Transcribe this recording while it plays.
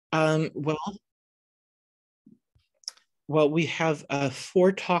Well, we have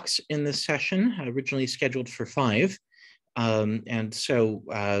 4 talks in this session, originally scheduled for 5. And so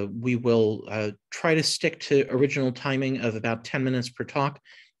we will try to stick to original timing of about 10 minutes per talk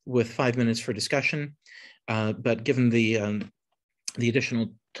with 5 minutes for discussion. But given the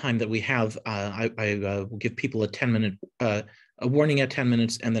additional time that we have, I will give people a 10-minute a warning at 10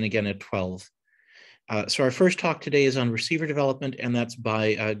 minutes and then again at 12. So our first talk today is on receiver development, and that's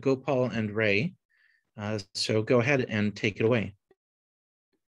by Gopal and Ray. So go ahead and take it away.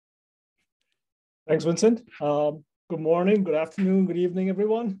 Thanks, Vincent. Good morning, good afternoon, good evening,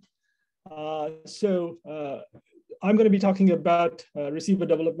 everyone. I'm going to be talking about receiver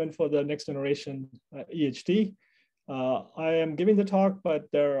development for the next generation ngEHT. I am giving the talk, but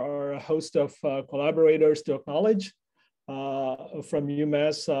there are a host of collaborators to acknowledge. From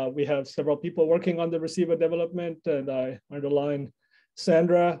UMass, we have several people working on the receiver development, and I underline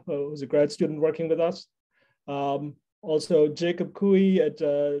Sandra, who's a grad student working with us. Also, Jacob Cooey at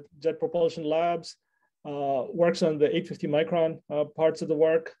Jet Propulsion Labs works on the 850 micron parts of the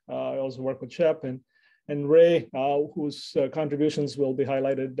work. I also work with Shep and Ray, whose contributions will be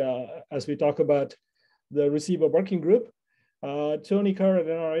highlighted as we talk about the receiver working group. Tony Kerr at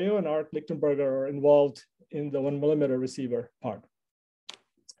NRAO and Art Lichtenberger are involved in the 1mm receiver part.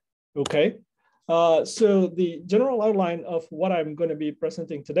 Okay, so the general outline of what I'm going to be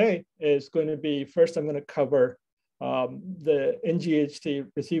presenting today is going to be, first I'm going to cover the ngEHT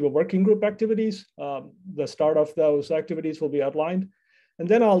receiver working group activities. The start of those activities will be outlined. And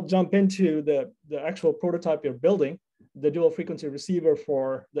then I'll jump into the actual prototype you're building, the dual frequency receiver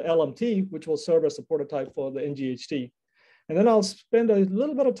for the LMT, which will serve as a prototype for the ngEHT. And then I'll spend a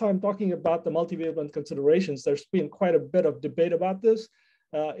little bit of time talking about the multi-wavelength considerations. There's been quite a bit of debate about this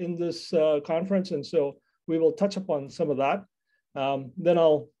in this conference, and so we will touch upon some of that. Then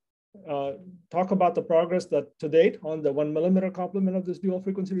I'll talk about the progress that to date on the 1mm complement of this dual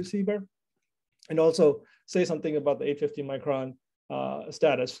frequency receiver, and also say something about the 850 micron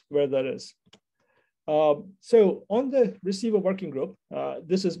status, where that is. So on the receiver working group,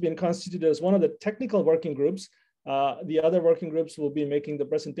 this has been constituted as one of the technical working groups. The other working groups will be making the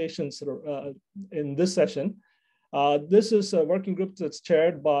presentations in this session. This is a working group that's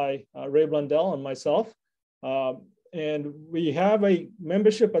chaired by Ray Blundell and myself. And we have a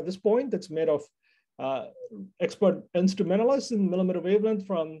membership at this point that's made of expert instrumentalists in millimeter wavelength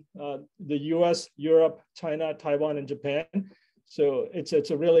from the US, Europe, China, Taiwan, and Japan. So it's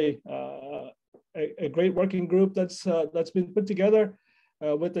a really a great working group that's been put together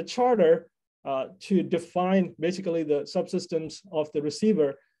with a charter to define basically the subsystems of the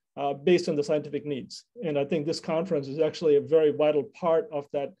receiver based on the scientific needs. And I think this conference is actually a very vital part of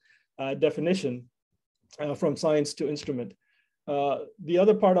that definition from science to instrument. The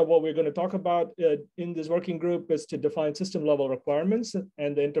other part of what we're going to talk about in this working group is to define system level requirements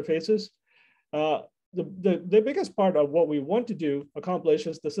and the interfaces. The biggest part of what we want to accomplish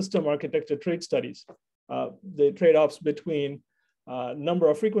is the system architecture trade studies, the trade-offs between number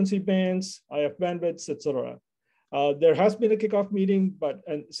of frequency bands, IF bandwidths, etc. There has been a kickoff meeting, but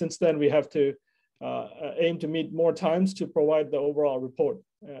since then we have to aim to meet more times to provide the overall report.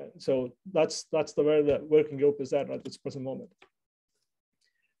 So that's the where the working group is at this present moment.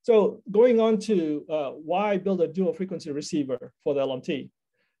 So going on to why build a dual frequency receiver for the LMT.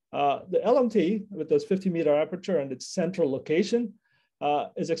 The LMT with this 50-meter aperture and its central location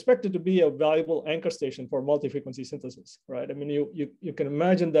is expected to be a valuable anchor station for multi-frequency synthesis, right? I mean, you can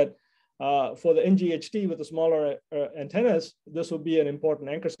imagine that for the ngEHT with the smaller antennas, this will be an important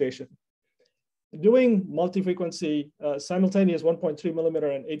anchor station. Doing multi-frequency simultaneous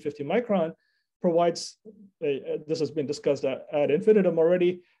 1.3mm and 850 micron provides, this has been discussed ad infinitum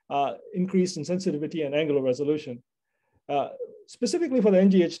already, increase in sensitivity and angular resolution. Specifically for the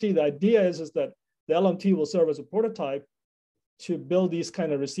ngEHT, the idea is that the LMT will serve as a prototype to build these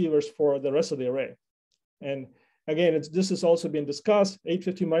kind of receivers for the rest of the array. And again, this has also been discussed.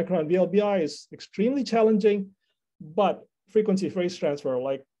 850 micron VLBI is extremely challenging, but frequency phase transfer,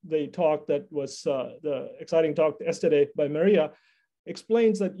 like the talk that was the exciting talk yesterday by Maria,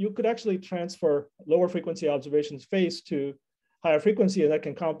 explains that you could actually transfer lower frequency observations phase to higher frequency, and that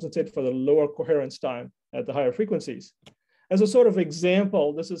can compensate for the lower coherence time at the higher frequencies. As a sort of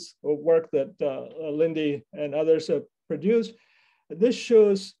example, this is a work that Lindy and others have produced. This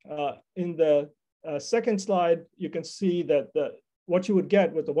shows in the second slide, you can see that what you would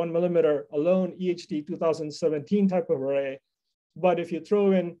get with the 1mm alone EHT 2017 type of array. But if you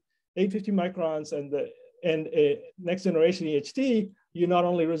throw in 850 microns and a next generation EHT, you not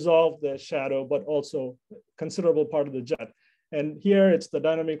only resolve the shadow, but also considerable part of the jet. And here it's the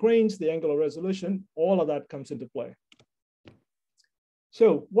dynamic range, the angular resolution, all of that comes into play.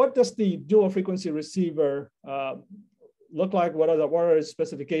 So what does the dual frequency receiver look like? What are its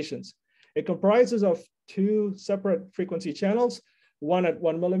specifications? It comprises of two separate frequency channels, one at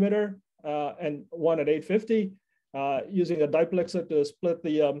 1 millimeter and one at 850, using a diplexer to split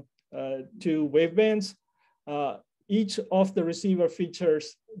the two wavebands. Each of the receiver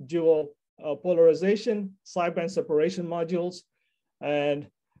features dual polarization, sideband separation modules, and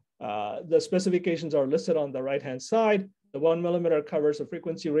the specifications are listed on the right-hand side. The 1 millimeter covers a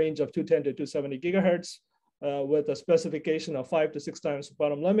frequency range of 210 to 270 gigahertz with a specification of 5 to 6 times the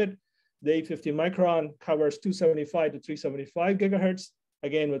bottom limit. The 850 micron covers 275 to 375 gigahertz,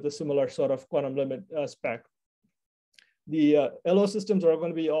 again with a similar sort of quantum limit spec. The LO systems are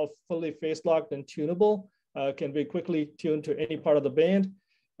going to be all fully phase locked and tunable, can be quickly tuned to any part of the band.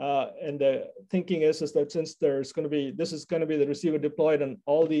 And the thinking is that since this is going to be the receiver deployed on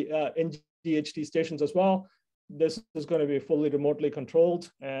all the ngEHT stations as well, this is going to be fully remotely controlled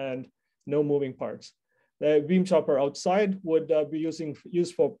and no moving parts. The beam chopper outside would be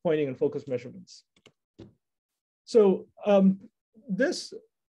used for pointing and focus measurements. So this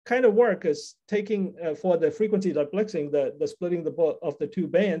kind of work is taking for the frequency diplexing, the splitting of the two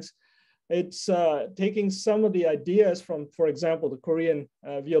bands. It's taking some of the ideas from, for example, the Korean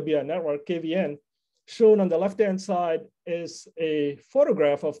VLBI network, KVN. Shown on the left-hand side is a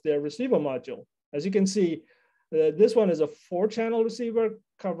photograph of their receiver module. As you can see, this one is a 4-channel receiver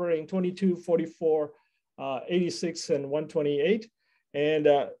covering 22, 44, 86, and 128. And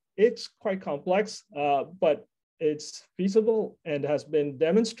it's quite complex, but it's feasible and has been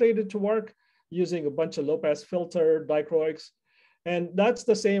demonstrated to work using a bunch of low-pass filter, dichroics. And that's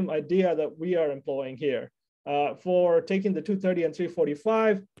the same idea that we are employing here. For taking the 230 and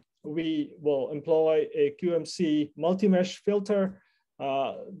 345, we will employ a QMC multi-mesh filter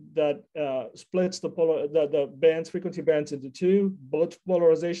that splits the bands, frequency bands into two. Both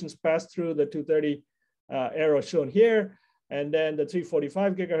polarizations pass through the 230 arrow shown here. And then the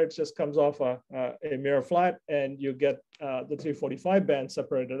 345 gigahertz just comes off a mirror flat, and you get the 345 band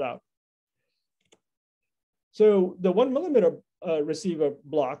separated out. So the 1 millimeter receiver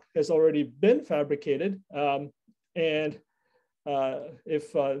block has already been fabricated. And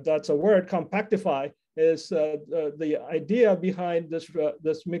if that's a word, compactify is the idea behind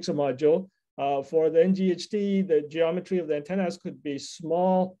this mixer module. For the ngEHT, the geometry of the antennas could be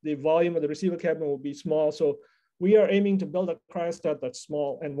small. The volume of the receiver cabinet will be small. So we are aiming to build a cryostat that's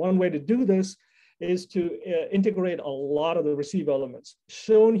small. And one way to do this is to integrate a lot of the receiver elements.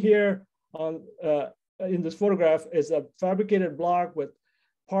 Shown here on in this photograph is a fabricated block with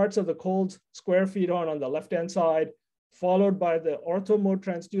parts of the cold square feed on the left-hand side, followed by the ortho mode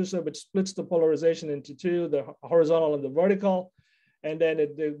transducer, which splits the polarization into two, the horizontal and the vertical. And then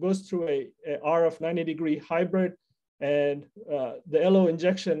it goes through a RF 90-degree hybrid. And the LO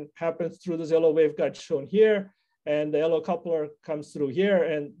injection happens through this LO waveguide shown here. And the LO coupler comes through here.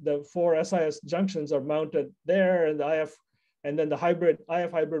 And the 4 SIS junctions are mounted there. And the IF, and then the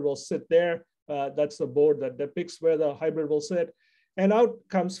IF hybrid will sit there. That's the board that depicts where the hybrid will sit. And out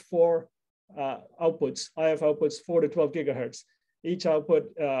comes 4 outputs, IF outputs 4 to 12 gigahertz. Each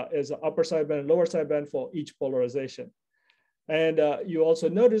output is an upper sideband and lower sideband for each polarization. And you also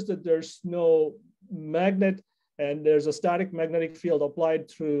notice that there's no magnet, and there's a static magnetic field applied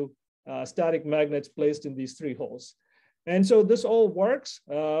through static magnets placed in these 3 holes. And so this all works.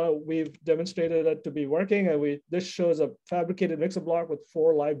 We've demonstrated it to be working, and this shows a fabricated mixer block with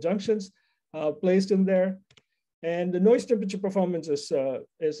 4 live junctions placed in there. And the noise temperature performance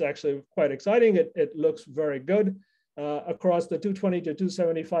is actually quite exciting. It looks very good. Across the 220 to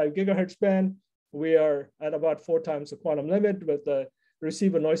 275 gigahertz band, we are at about 4 times the quantum limit with the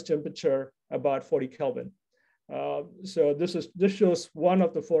receiver noise temperature about 40 Kelvin. So this shows one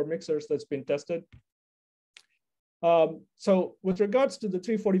of the 4 mixers that's been tested. So with regards to the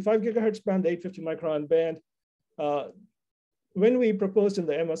 345 gigahertz band, the 850 micron band, when we proposed in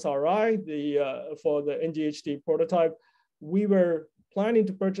the MSRI for the ngEHT prototype, we were planning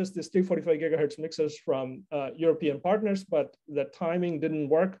to purchase this 345 gigahertz mixers from European partners, but the timing didn't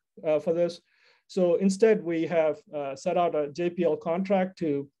work for this. So instead, we have set out a JPL contract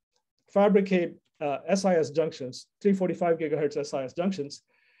to fabricate SIS junctions, 345 gigahertz SIS junctions.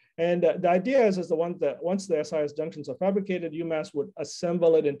 And the idea is that once the SIS junctions are fabricated, UMass would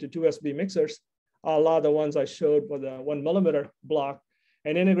assemble it into 2 SB mixers, a lot of the ones I showed for the 1 millimeter block,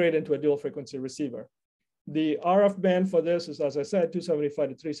 and integrate into a dual frequency receiver. The RF band for this is, as I said, 275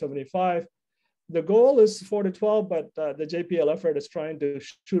 to 375. The goal is 4 to 12, but the JPL effort is trying to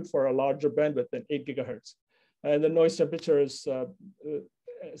shoot for a larger bandwidth than 8 gigahertz. and the noise temperature is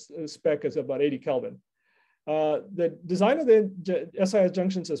spec is about 80 Kelvin. The design of the SIS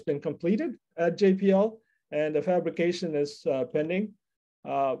junctions has been completed at JPL, and the fabrication is pending.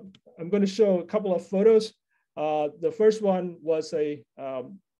 I'm going to show a couple of photos. The first one was a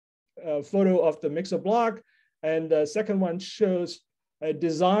photo of the mixer block, and the second one shows a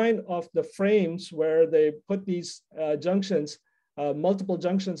design of the frames where they put these junctions, multiple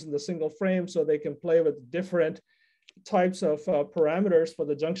junctions in the single frame, so they can play with different types of parameters for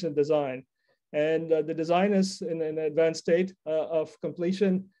the junction design. And the design is in an advanced state of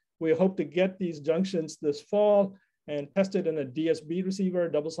completion. We hope to get these junctions this fall and test it in a DSB receiver,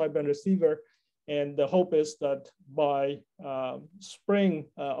 double sideband receiver. And the hope is that by spring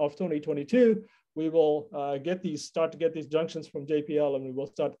of 2022, we will start to get these junctions from JPL, and we will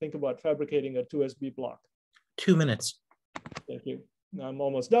start to think about fabricating a 2SB block. 2 minutes. Thank you. I'm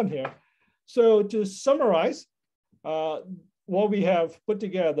almost done here. So to summarize, what we have put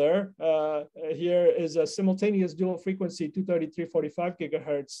together here is a simultaneous dual frequency 233/45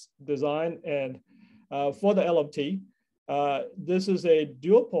 gigahertz design, and for the LMT, this is a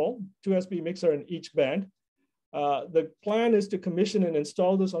dual pole 2SB mixer in each band. The plan is to commission and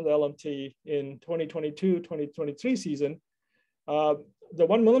install this on the LMT in 2022-2023 season. The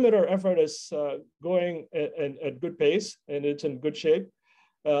 1 millimeter effort is going at good pace, and it's in good shape.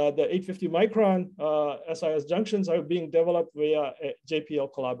 The 850 micron SIS junctions are being developed via a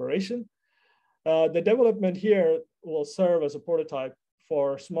JPL collaboration. The development here will serve as a prototype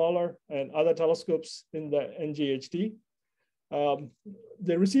for smaller and other telescopes in the ngEHT.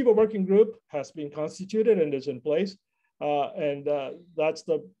 The receiver working group has been constituted and is in place. And that's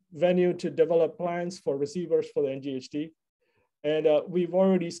the venue to develop plans for receivers for the ngEHT. And we've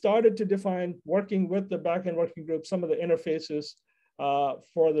already started to define, working with the backend working group, some of the interfaces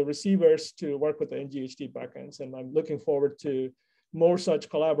for the receivers to work with the ngEHT backends. And I'm looking forward to more such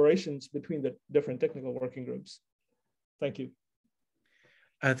collaborations between the different technical working groups. Thank you.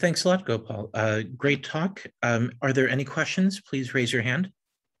 Thanks a lot, Gopal. Great talk. Are there any questions? Please raise your hand.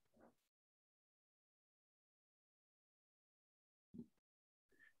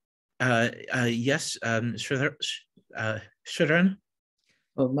 Yes, Shridharan?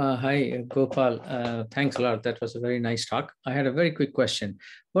 Hi, Gopal. Thanks a lot. That was a very nice talk. I had a very quick question.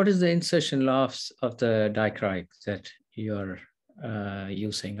 What is the insertion loss of the dicrite that you're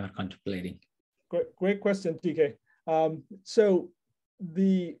using or contemplating? Great question, TK. So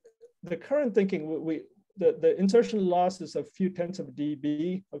the current thinking, the insertion loss is a few tenths of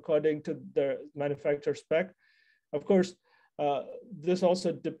dB according to the manufacturer spec. Of course, this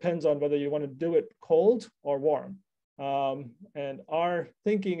also depends on whether you want to do it cold or warm. And our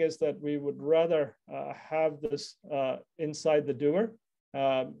thinking is that we would rather have this inside the doer.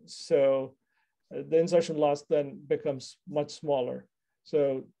 So the insertion loss then becomes much smaller.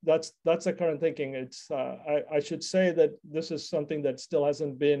 So that's the current thinking. It's I should say that this is something that still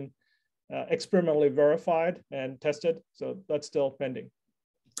hasn't been experimentally verified and tested. So that's still pending.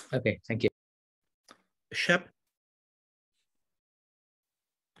 Okay, thank you. Shep?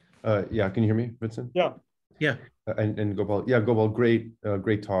 Yeah, can you hear me, Vincent? Yeah. Yeah. And Gopal, yeah, Gopal, great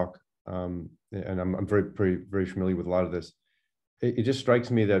talk. And I'm very familiar with a lot of this. It just strikes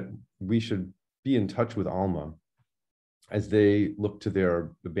me that we should be in touch with ALMA as they look to the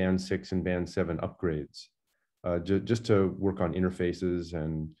band 6 and band 7 upgrades, just to work on interfaces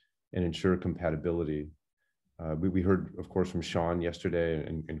and ensure compatibility. We heard, of course, from Sean yesterday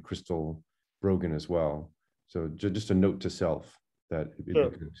and Crystal Brogan as well. So just a note to self that it'd be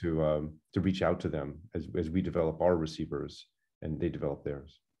good to reach out to them as we develop our receivers and they develop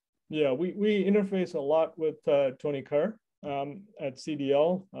theirs. Yeah, we interface a lot with Tony Kerr at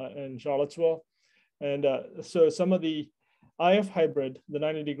CDL in Charlottesville. And so some of the IF hybrid, the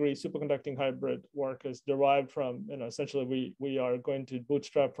 90-degree superconducting hybrid work is derived from, essentially we are going to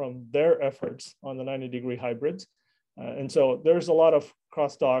bootstrap from their efforts on the 90-degree hybrids. And so there's a lot of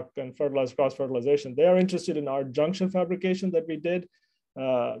crosstalk and cross-fertilization. They are interested in our junction fabrication that we did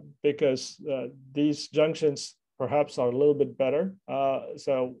because these junctions perhaps are a little bit better.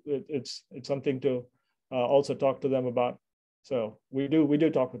 So it's something to also talk to them about. So we do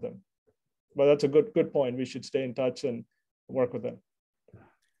talk with them. But that's a good point. We should stay in touch and work with them.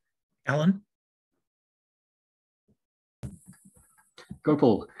 Alan?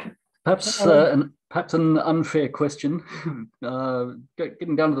 Gopal, perhaps an unfair question,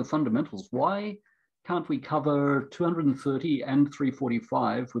 getting down to the fundamentals. Why can't we cover 230 and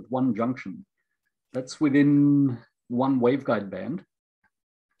 345 with one junction? That's within one waveguide band.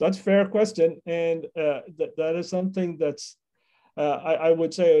 That's a fair question. And that is something that's I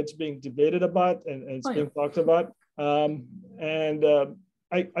would say it's being debated about and it's being talked about. I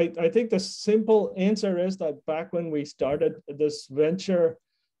think the simple answer is that back when we started this venture,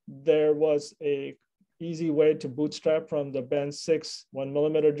 there was a easy way to bootstrap from the band 6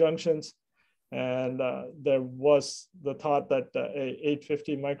 1mm junctions. And there was the thought that a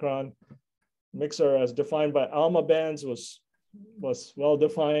 850 micron mixer as defined by ALMA bands was well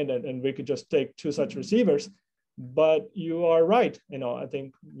defined, and we could just take 2 such receivers. But you are right. I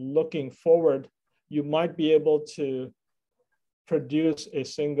think looking forward, you might be able to produce a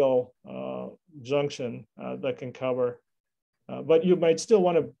single junction that can cover, but you might still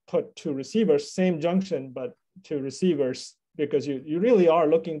want to put 2 receivers, same junction, but 2 receivers, because you really are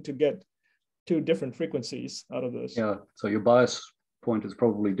looking to get 2 different frequencies out of this. Yeah, so your bias point is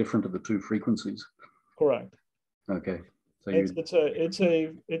probably different to the 2 frequencies. Correct. Okay. So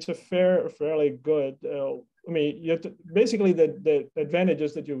it's a fairly good. You have to, basically the advantage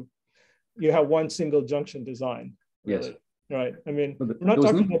is that you have one single junction design. Really. Yes. Right. We're not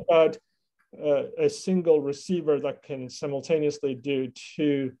talking about a single receiver that can simultaneously do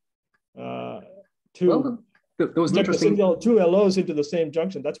 2 there was an interesting 2 LOs into the same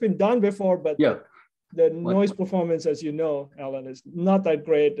junction. That's been done before, but yeah. The noise performance, as you know, Alan, is not that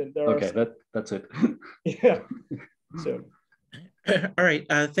great. And that's it. Yeah. So. All right.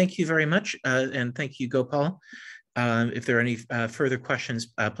 Thank you very much. And thank you, Gopal. If there are any further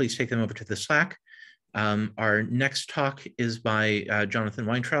questions, please take them over to the Slack. Our next talk is by Jonathan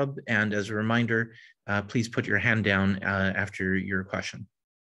Weintroub. And as a reminder, please put your hand down after your question.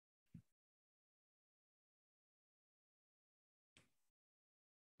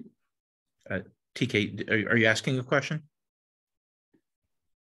 TK, are you asking a question?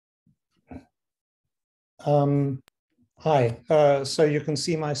 Hi, so you can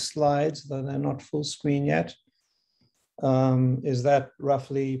see my slides, though they're not full screen yet. Is that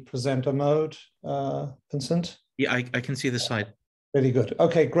roughly presenter mode, Vincent? Yeah, I can see the slide. Really good.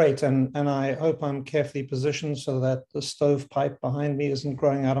 Okay, great. And I hope I'm carefully positioned so that the stovepipe behind me isn't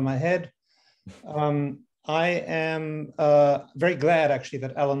growing out of my head. I am very glad, actually,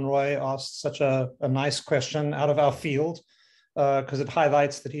 that Alan Roy asked such a nice question out of our field, because it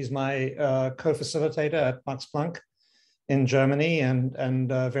highlights that he's my co-facilitator at Max Planck in Germany, and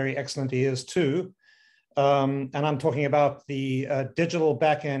very excellent he is too. And I'm talking about the Digital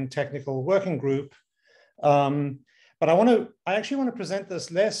Backend Technical Working Group. But I actually want to present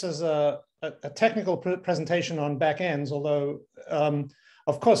this less as a technical presentation on backends, although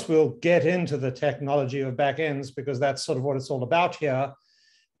of course, we'll get into the technology of backends because that's sort of what it's all about here.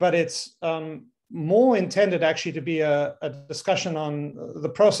 But it's more intended actually to be a discussion on the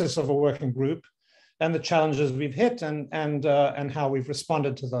process of a working group and the challenges we've hit and how we've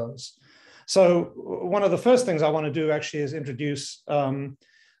responded to those. So one of the first things I want to do actually is introduce the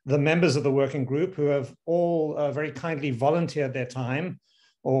members of the working group who have all very kindly volunteered their time,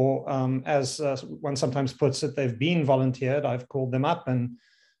 or as one sometimes puts it, they've been volunteered. I've called them up, and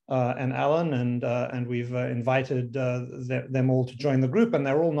Alan, and we've invited them all to join the group, and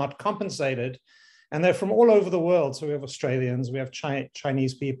they're all not compensated. And they're from all over the world. So we have Australians, we have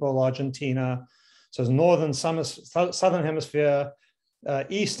Chinese people, Argentina, so it's northern, southern hemisphere,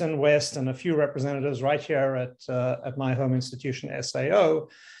 east and west, and a few representatives right here at my home institution, SAO.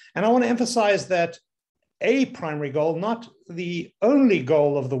 And I want to emphasize that a primary goal, not the only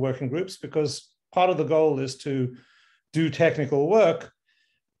goal of the working groups, because part of the goal is to do technical work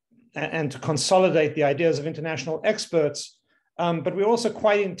and to consolidate the ideas of international experts. But we're also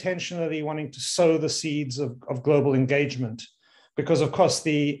quite intentionally wanting to sow the seeds of global engagement, because of course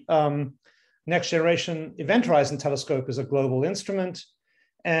the Next Generation Event Horizon Telescope is a global instrument.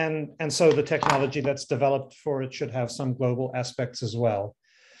 And so the technology that's developed for it should have some global aspects as well.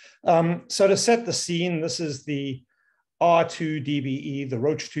 So to set the scene, this is the R2 DBE, the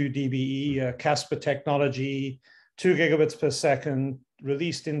Roach 2 DBE, Casper technology, 2 gigabits per second,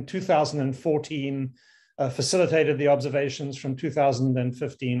 released in 2014, facilitated the observations from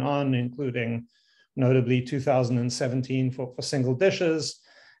 2015 on, including notably 2017 for single dishes.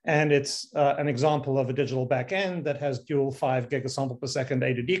 And it's an example of a digital backend that has dual 5 gigasample per second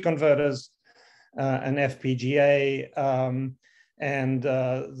A to D converters, an FPGA, and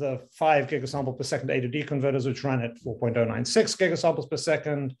the 5 gigasample per second A to D converters, which run at 4.096 gigasamples per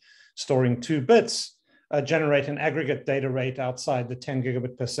second, storing 2 bits, generate an aggregate data rate outside the 10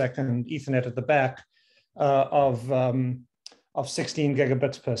 gigabit per second Ethernet at the back of 16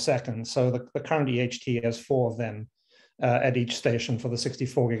 gigabits per second. So the current ngEHT has 4 of them at each station for the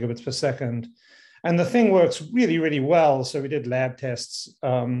 64 gigabits per second. And the thing works really, really well. So we did lab tests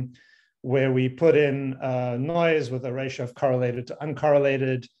where we put in noise with a ratio of correlated to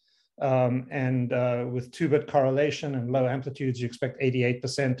uncorrelated, and with 2-bit correlation and low amplitudes, you expect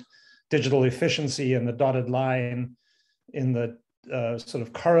 88% digital efficiency, and the dotted line in the sort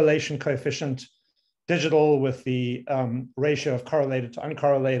of correlation coefficient digital with the ratio of correlated to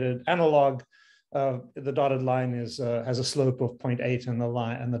uncorrelated analog. The dotted line has a slope of 0.8,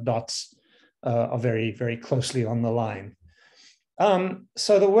 and the dots are very, very closely on the line.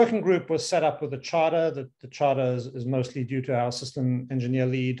 So the working group was set up with a charter. The charter is mostly due to our system engineer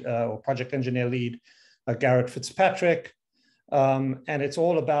lead or project engineer lead, Garret Fitzpatrick. And it's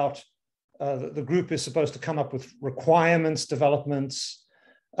all about, the group is supposed to come up with requirements, developments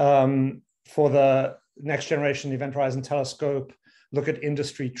for the next generation Event Horizon Telescope, look at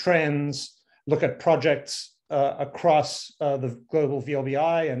industry trends, look at projects across the global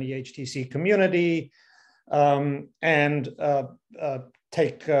VLBI and EHTC community, and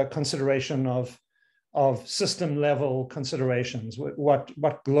take consideration of system level considerations.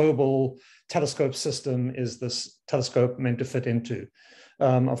 What global telescope system is this telescope meant to fit into?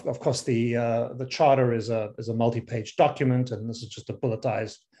 Of course, the charter is a multi-page document, and this is just a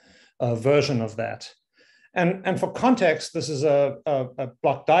bulletized version of that. And for context, this is a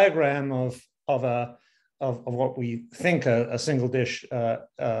block diagram of what we think a single dish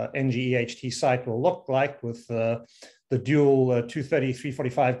ngEHT site will look like, with the dual 230,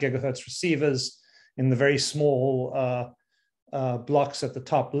 345 gigahertz receivers in the very small blocks at the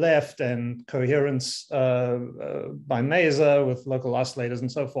top left, and coherence by Maser with local oscillators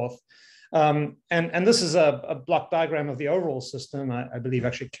and so forth. And this is a block diagram of the overall system. I believe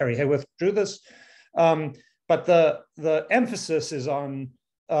actually Kerry Hayworth drew this. But the emphasis is on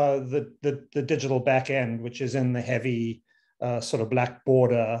the digital back end, which is in the heavy sort of black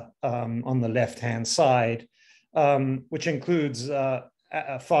border on the left-hand side, which includes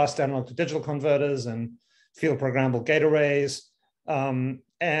fast analog to digital converters and field programmable gate arrays, and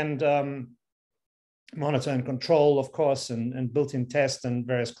monitor and control, of course, and built-in test and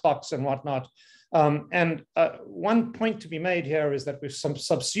various clocks and whatnot. And one point to be made here is that we've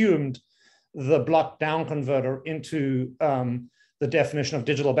subsumed the block down converter into the definition of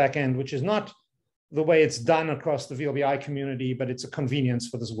digital backend, which is not the way it's done across the VLBI community, but it's a convenience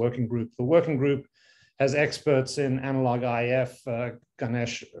for this working group. The working group has experts in analog IF.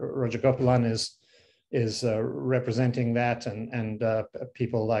 Ganesh Rajagopalan is representing that, and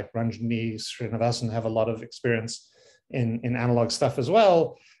people like Ranjani Srinivasan have a lot of experience in analog stuff as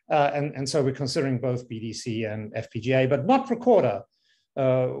well. And so we're considering both BDC and FPGA, but not recorder,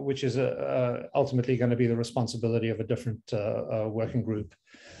 which is ultimately going to be the responsibility of a different working group.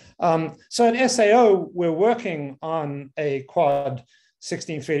 So at SAO, we're working on a quad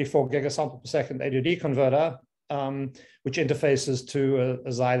 16384 gigasample per second ADD converter, which interfaces to a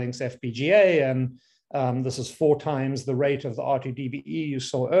Xilinx FPGA, and this is 4 times the rate of the R2DBE you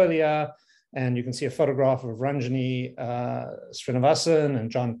saw earlier. And you can see a photograph of Ranjani Srinivasan and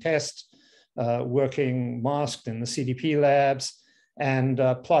John Test working masked in the CDP labs, and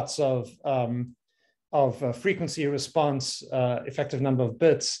plots of frequency response, effective number of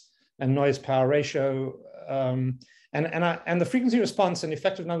bits, and noise power ratio. And the frequency response and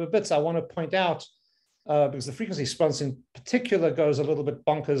effective number of bits, I want to point out, because the frequency response in particular goes a little bit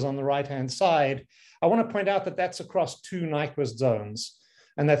bonkers on the right-hand side. I want to point out that that's across 2 Nyquist zones,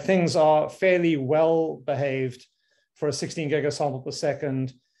 and that things are fairly well behaved for a 16 gigasample per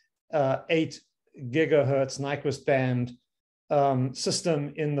second, 8 gigahertz Nyquist band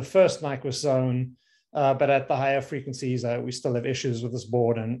system in the first Nyquist zone. But at the higher frequencies, we still have issues with this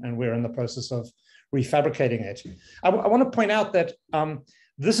board, and we're in the process of refabricating it. I want to point out that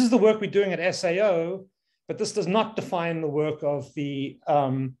this is the work we're doing at SAO, but this does not define the work of the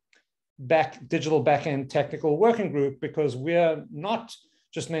digital backend technical working group, because we're not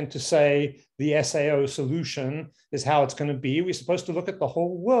just meant to say the SAO solution is how it's going to be. We're supposed to look at the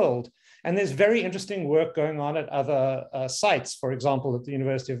whole world. And there's very interesting work going on at other sites. For example, at the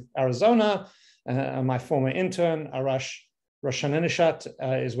University of Arizona, my former intern, Arash Roshanishat,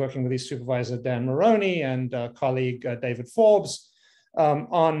 is working with his supervisor, Dan Maroney, and colleague, David Forbes,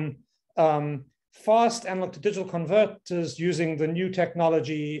 on fast analog to digital converters using the new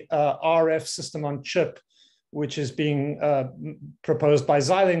technology, RF system on chip, which is being proposed by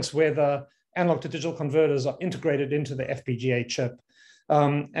Xilinx, where the analog to digital converters are integrated into the FPGA chip.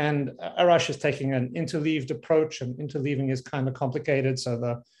 And Arash is taking an interleaved approach, and interleaving is kind of complicated. So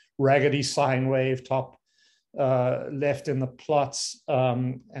the raggedy sine wave top left in the plots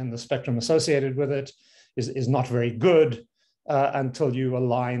and the spectrum associated with it is not very good until you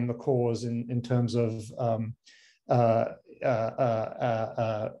align the cores in terms of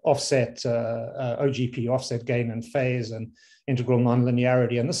offset, OGP, offset gain and phase, and integral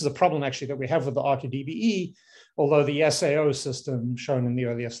nonlinearity. And this is a problem actually that we have with the R2DBE, although the SAO system shown in the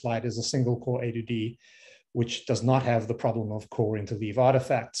earlier slide is a single core A to D, which does not have the problem of core interleave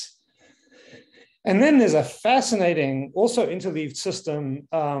artifacts. And then there's a fascinating, also interleaved system,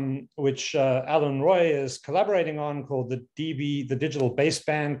 which Alan Roy is collaborating on, called the digital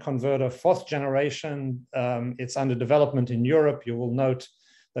baseband converter 4th generation. It's under development in Europe. You will note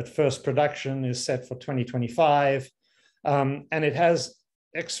that first production is set for 2025. And it has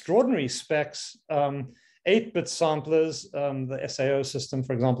extraordinary specs, 8-bit samplers. The SAO system,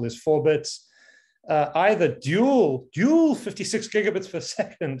 for example, is 4 bits. Either dual 56 gigabits per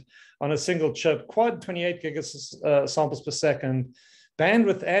second on a single chip, quad 28 gigabits samples per second,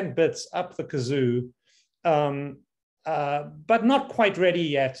 bandwidth and bits up the kazoo, but not quite ready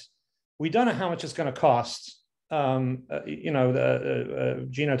yet. We don't know how much it's going to cost. Gino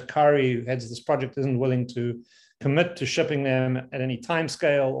Takari, who heads this project, isn't willing to commit to shipping them at any time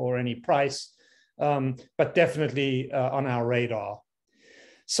scale or any price, but definitely on our radar.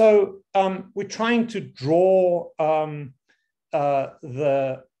 So we're trying to draw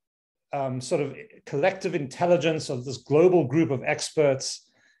the sort of collective intelligence of this global group of experts.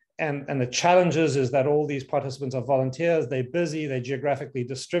 And the challenges is that all these participants are volunteers, they're busy, they're geographically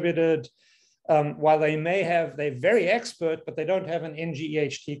distributed. While they're very expert, but they don't have an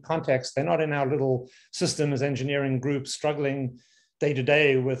ngEHT context. They're not in our little systems engineering group struggling day to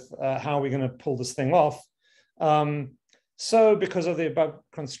day with how we're going to pull this thing off. So because of the above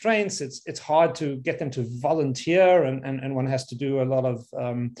constraints, it's hard to get them to volunteer, and one has to do a lot of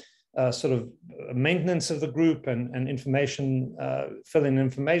sort of maintenance of the group and information, fill in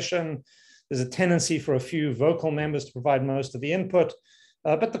information. There's a tendency for a few vocal members to provide most of the input,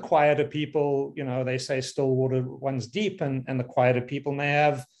 but the quieter people, they say still water runs deep, and the quieter people may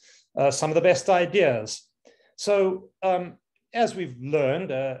have some of the best ideas. So as we've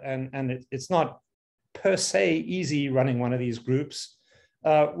learned, and it's not per se easy running one of these groups,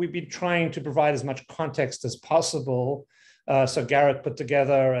 we've been trying to provide as much context as possible. So Garret put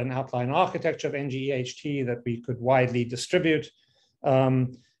together an outline architecture of ngEHT that we could widely distribute.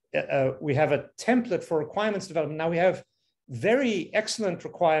 We have a template for requirements development. Now we have very excellent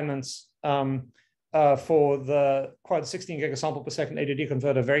requirements for the quad 16 gigasample per second A to D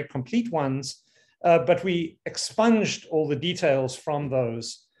converter, very complete ones, but we expunged all the details from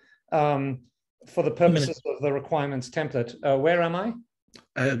those for the purposes of the requirements template. Where am I?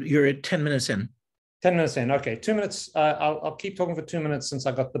 You're at 10 minutes in. 10 minutes in, okay, 2 minutes. I'll keep talking for 2 minutes since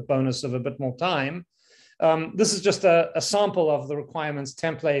I got the bonus of a bit more time. This is just a sample of the requirements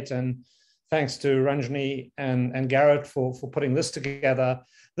template, and thanks to Ranjani and Garret for putting this together.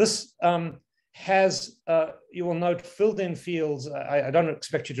 This has, you will note, filled in fields. I don't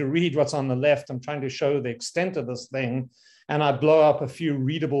expect you to read what's on the left. I'm trying to show the extent of this thing, and I blow up a few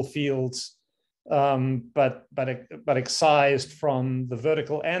readable fields, but excised from the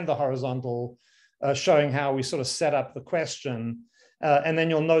vertical and the horizontal, showing how we sort of set up the question. And then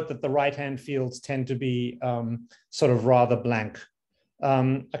you'll note that the right-hand fields tend to be sort of rather blank.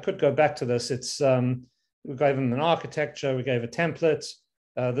 I could go back to this. It's we gave them an architecture, we gave a template.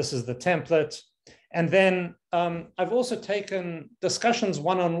 This is the template. And then I've also taken discussions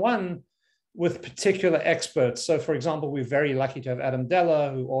one-on-one with particular experts. So for example, we're very lucky to have Adam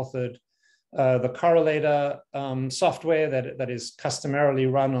Deller, who authored the correlator software that is customarily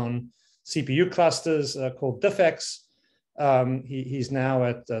run on CPU clusters called DiffX. He's now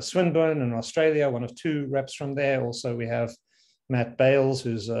at Swinburne in Australia, one of 2 reps from there. Also, we have Matt Bales,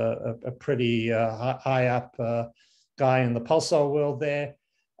 who's a pretty high up guy in the pulsar world there.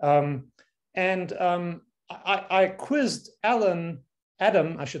 I quizzed Adam,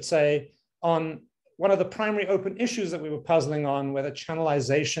 I should say, on one of the primary open issues that we were puzzling on, whether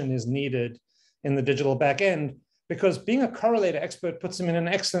channelization is needed in the digital backend, because being a correlator expert puts him in an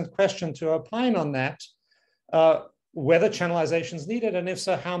excellent question to opine on that, whether channelization is needed, and if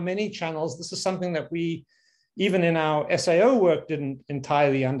so, how many channels. This is something that we, even in our SAO work, didn't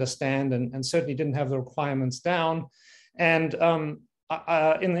entirely understand, and certainly didn't have the requirements down. And in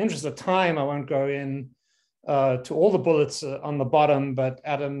the interest of time, I won't go in to all the bullets on the bottom, but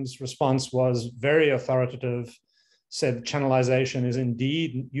Adam's response was very authoritative, said channelization is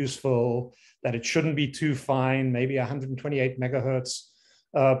indeed useful, that it shouldn't be too fine, maybe 128 megahertz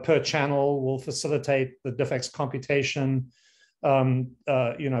per channel will facilitate the DiffX computation,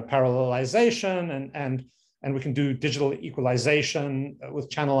 parallelization, and we can do digital equalization with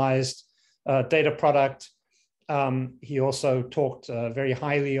channelized data product. He also talked very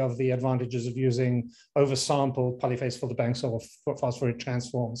highly of the advantages of using oversampled polyphase filter banks or phosphoric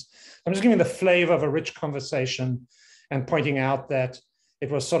transforms. I'm just giving the flavor of a rich conversation and pointing out that it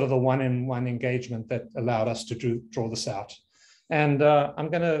was sort of the one-in-one engagement that allowed us to draw this out. And I'm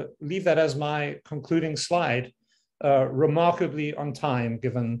going to leave that as my concluding slide, remarkably on time,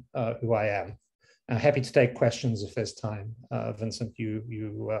 given who I am. Happy to take questions if there's time. Vincent,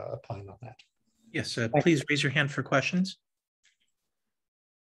 you opine on that. Yes, please raise your hand for questions.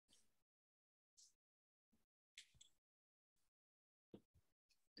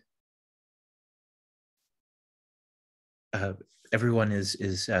 Everyone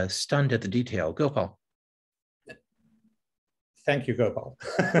is stunned at the detail. Gopal. Thank you, Gopal.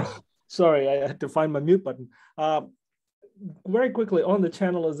 Sorry, I had to find my mute button. Very quickly on the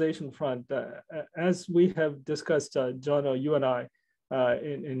channelization front, as we have discussed, John, you and I,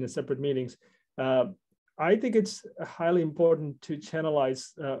 in the separate meetings, I think it's highly important to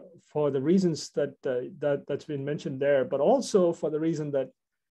channelize for the reasons that's been mentioned there, but also for the reason that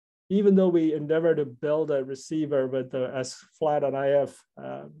even though we endeavor to build a receiver with as flat an IF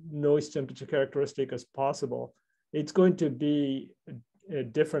noise temperature characteristic as possible, it's going to be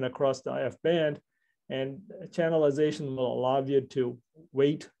different across the IF band, and channelization will allow you to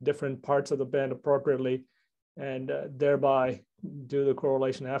weight different parts of the band appropriately and thereby do the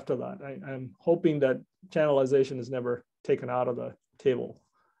correlation after that. I'm hoping that channelization is never taken out of the table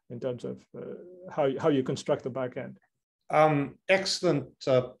in terms of how you construct the back end. Excellent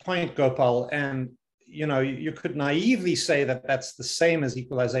point, Gopal. And you could naively say that that's the same as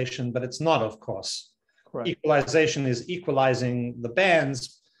equalization, but it's not, of course. Correct. Equalization is equalizing the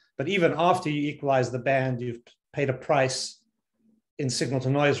bands, but even after you equalize the band, you've paid a price in signal to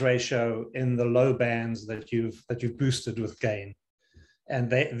noise ratio in the low bands that you've boosted with gain. And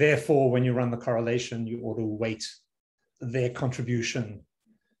therefore, when you run the correlation, you ought to weight their contribution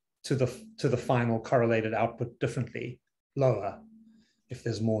to the final correlated output differently, lower, if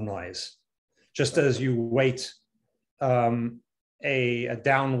there's more noise. Just as you weight a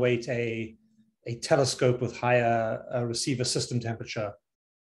downweight a telescope with higher receiver system temperature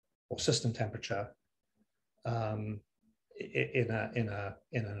or system temperature in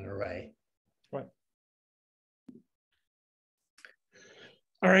an array. Right.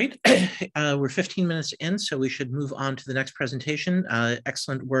 All right, we're 15 minutes in, so we should move on to the next presentation.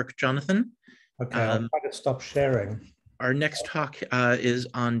 Excellent work, Jonathan. Okay, I'll try to stop sharing. Our next talk is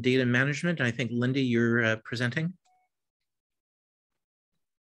on data management, and I think, Lindy, you're presenting.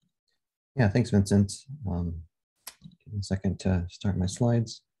 Yeah, thanks, Vincent. Give me a second to start my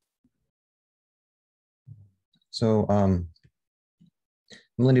slides. So I'm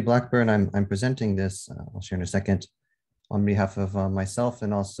Lindy Blackburn. I'm presenting this, I'll share in a second, on behalf of myself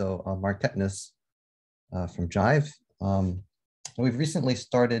and also Mark Kettenis from Jive. We've recently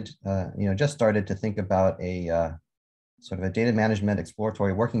started, just started to think about a sort of a data management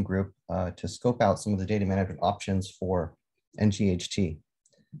exploratory working group to scope out some of the data management options for ngEHT.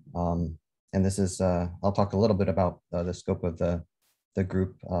 And this is, I'll talk a little bit about the scope of the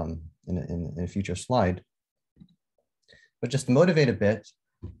group in a future slide. But just to motivate a bit,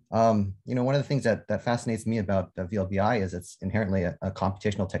 one of the things that fascinates me about VLBI is it's inherently a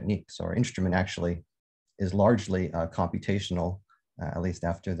computational technique. So our instrument actually is largely computational, at least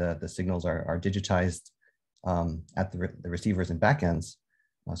after the signals are digitized at the receivers and backends.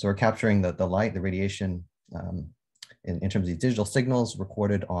 So we're capturing the light, the radiation in terms of these digital signals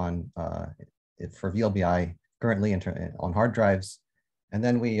recorded on for VLBI currently on hard drives. And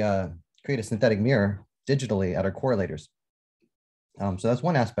then we create a synthetic mirror digitally at our correlators. So that's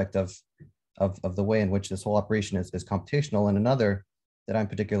one aspect of the way in which this whole operation is computational. And another that I'm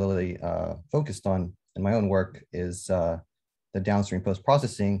particularly focused on in my own work is the downstream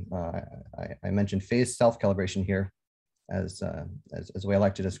post-processing. I mentioned phase self-calibration here as a way I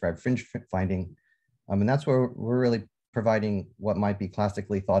like to describe fringe finding. And that's where we're really providing what might be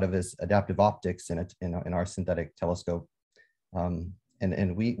classically thought of as adaptive optics in our synthetic telescope.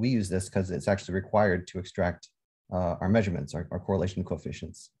 And we use this because it's actually required to extract our measurements, our correlation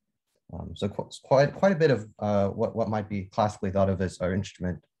coefficients. So quite a bit of what might be classically thought of as our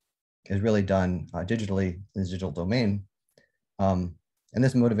instrument is really done digitally in the digital domain. And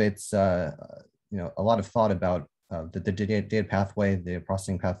this motivates a lot of thought about the data pathway, the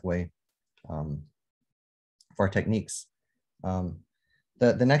processing pathway for our techniques.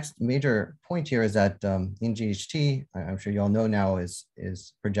 The next major point here is that ngEHT, I'm sure you all know now, is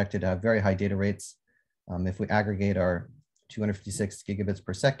projected to have very high data rates. If we aggregate our 256 gigabits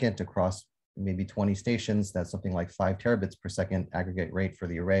per second across maybe 20 stations, that's something like 5 terabits per second aggregate rate for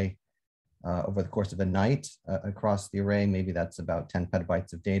the array. over the course of a night across the array. Maybe that's about 10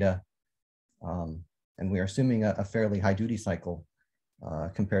 petabytes of data. And we are assuming a fairly high duty cycle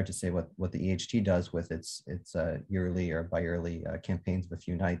compared to, say, what the ngEHT does with its yearly or bi-yearly campaigns of a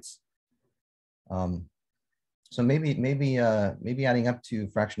few nights. So maybe adding up to a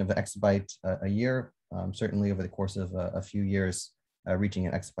fraction of an exabyte a year, certainly over the course of a few years, reaching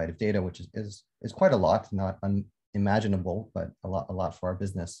an exabyte of data, which is quite a lot, not unimaginable, but a lot for our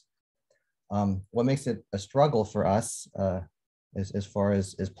business. What makes it a struggle for us as far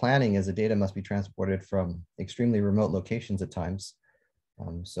as planning is the data must be transported from extremely remote locations at times.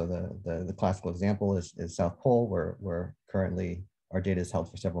 So the classical example is South Pole, where currently our data is held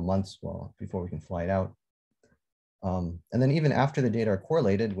for several months before we can fly it out. And then even after the data are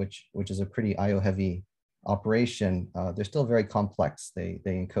correlated, which is a pretty IO heavy operation, they're still very complex. They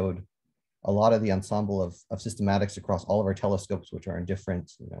encode a lot of the ensemble of systematics across all of our telescopes, which are in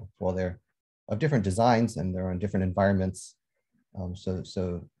different, well, they're of different designs and they're on different environments.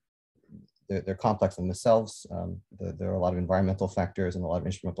 So they're complex in themselves. There are a lot of environmental factors and a lot of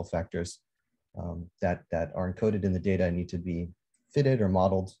instrumental factors that are encoded in the data and need to be fitted or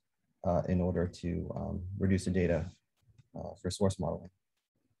modeled in order to reduce the data for source modeling.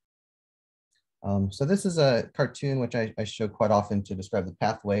 So this is a cartoon which I show quite often to describe the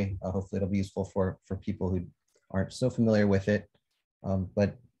pathway. Hopefully it'll be useful for people who aren't so familiar with it.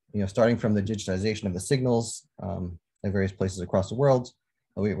 But starting from the digitization of the signals at various places across the world,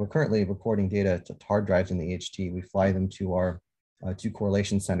 we're currently recording data to hard drives in the ngEHT. We fly them to our 2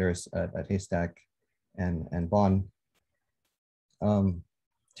 correlation centers at Haystack and Bonn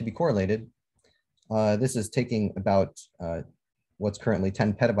to be correlated. This is taking about what's currently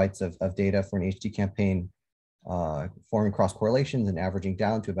 10 petabytes of data for an ngEHT campaign, forming cross correlations and averaging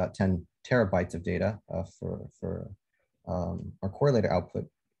down to about 10 terabytes of data for our correlator output.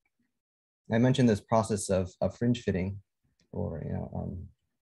 I mentioned this process of fringe fitting, or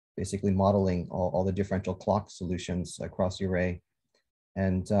basically modeling all the differential clock solutions across the array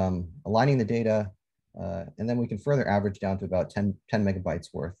and aligning the data. And then we can further average down to about 10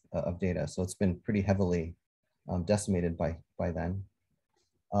 megabytes worth of data. So it's been pretty heavily decimated by then.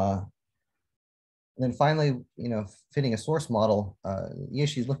 And then finally, fitting a source model,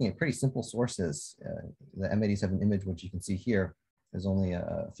 ngEHT is looking at pretty simple sources. The M87 image, which you can see here, is only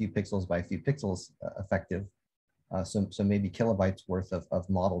a few pixels by a few pixels effective. So maybe kilobytes worth of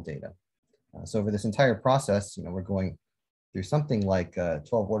model data. So over this entire process, we're going through something like 12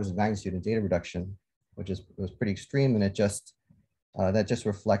 orders of magnitude in data reduction, which was pretty extreme, and that just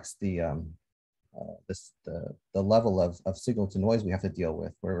reflects the level of signal to noise we have to deal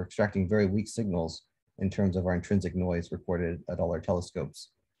with. We're extracting very weak signals in terms of our intrinsic noise recorded at all our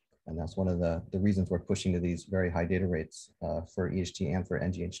telescopes. And that's one of the reasons we're pushing to these very high data rates for ngEHT and for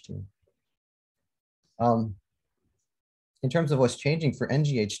ngEHT. In terms of what's changing for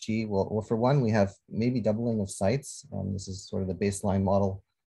ngEHT, well, for one, we have maybe doubling of sites. This is sort of the baseline model,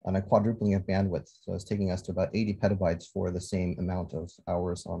 and a quadrupling of bandwidth. So it's taking us to about 80 petabytes for the same amount of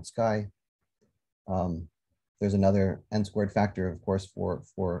hours on sky. There's another n squared factor, of course, for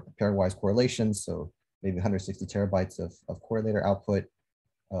pairwise correlations. So maybe 160 terabytes of correlator output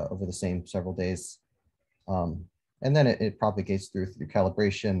over the same several days. And then it propagates through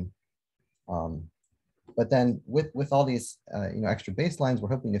calibration. But then with all these extra baselines, we're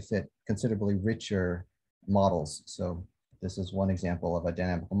hoping to fit considerably richer models. So this is one example of a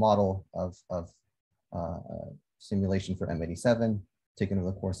dynamical model of simulation for M87 taken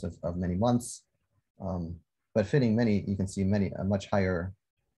over the course of many months. But fitting you can see a much higher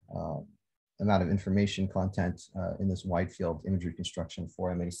amount of information content in this wide field image reconstruction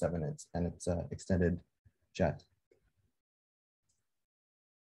for M87 and its extended jet.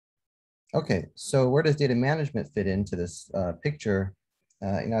 Okay, so where does data management fit into this picture?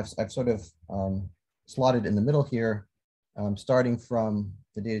 I've sort of slotted in the middle here, starting from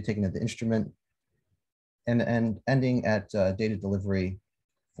the data taken at the instrument and ending at data delivery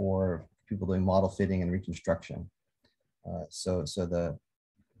for people doing model fitting and reconstruction. So the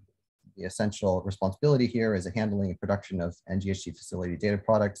essential responsibility here is the handling and production of ngEHT facility data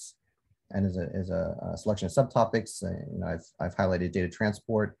products, and is a selection of subtopics. I've highlighted data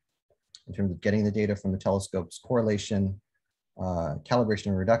transport in terms of getting the data from the telescopes, correlation, calibration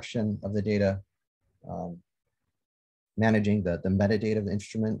and reduction of the data, managing the metadata of the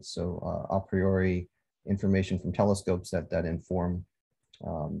instrument, so a priori information from telescopes that inform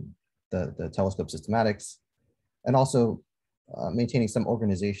the telescope systematics, and also maintaining some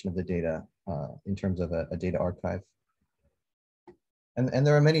organization of the data in terms of a data archive. And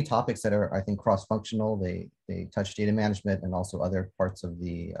there are many topics that are, I think, cross-functional. They touch data management and also other parts of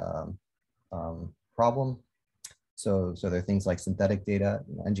the problem. So there are things like synthetic data.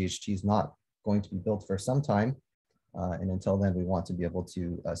 ngEHT is not going to be built for some time. And until then, we want to be able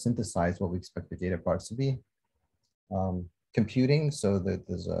to synthesize what we expect the data products to be. Computing, so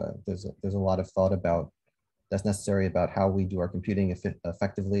there's a lot of thought about that's necessary about how we do our computing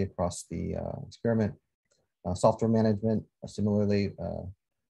effectively across the experiment. Software management, similarly,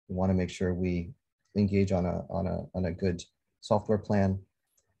 we want to make sure we engage on a good software plan.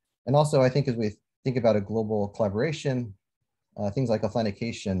 And also, I think as we think about a global collaboration, things like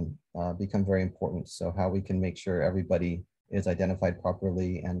authentication become very important. So how we can make sure everybody is identified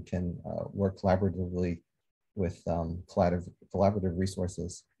properly and can work collaboratively with collaborative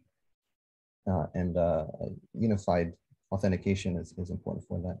resources. And unified authentication is important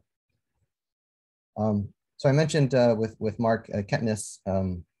for that. So I mentioned with Mark Kettenis,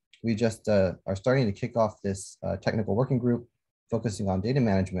 we just are starting to kick off this technical working group focusing on data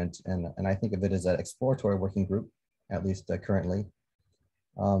management, and I think of it as an exploratory working group, at least currently.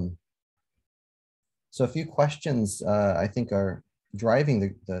 So a few questions I think are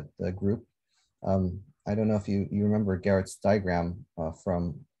driving the group. I don't know if you remember Garret's diagram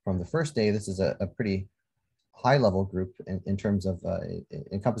from the first day. This is a pretty high level group in terms of it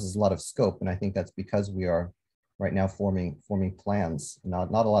encompasses a lot of scope, and I think that's because we are right now forming plans, not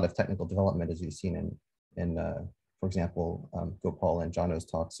a lot of technical development as you've seen in for example, Gopal and Jono's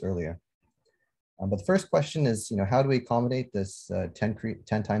talks earlier. But the first question is, how do we accommodate this 10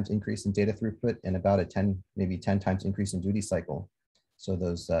 times increase in data throughput and about a maybe 10 times increase in duty cycle? So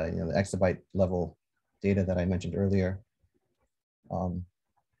those, the exabyte level data that I mentioned earlier. The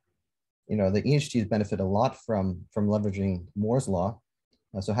EHTs benefit a lot from leveraging Moore's law.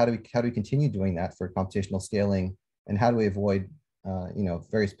 So how do we continue doing that for computational scaling, and how do we avoid,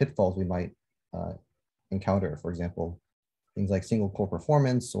 various pitfalls we might encounter? For example, things like single core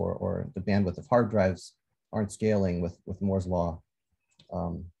performance or the bandwidth of hard drives aren't scaling with Moore's law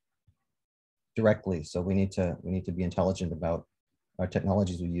directly. So we need to be intelligent about our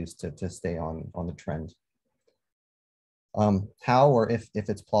technologies we use to stay on the trend. How or if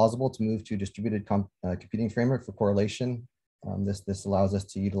it's plausible to move to a distributed computing framework for correlation. This allows us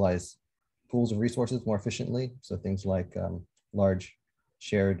to utilize pools of resources more efficiently. So things like large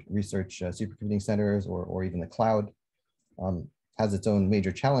shared research supercomputing centers or even the cloud. Has its own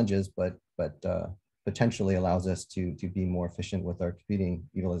major challenges, but potentially allows us to be more efficient with our computing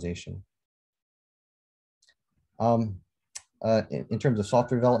utilization. In terms of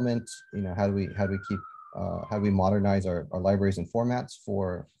software development, how do we modernize our libraries and formats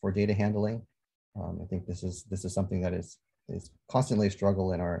for data handling? I think this is something that is constantly a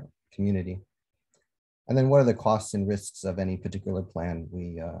struggle in our community. And then what are the costs and risks of any particular plan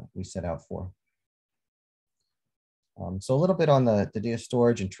we set out for? So a little bit on the data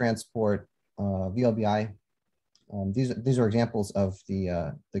storage and transport, VLBI. These are examples of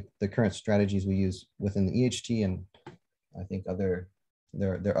the current strategies we use within the EHT, and I think there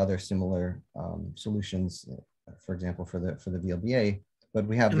are other similar solutions, for example, for the VLBA. But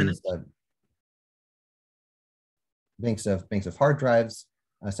we have these banks of hard drives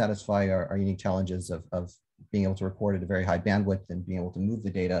satisfy our unique challenges of being able to record at a very high bandwidth and being able to move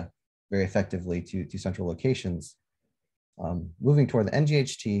the data very effectively to central locations. Moving toward the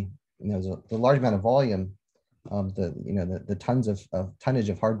ngEHT, the large amount of volume, the tonnage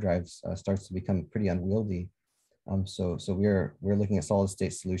of hard drives starts to become pretty unwieldy. So we're looking at solid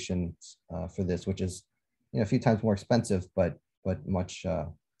state solutions for this, which is a few times more expensive, but much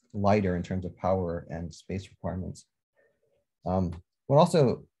lighter in terms of power and space requirements. We're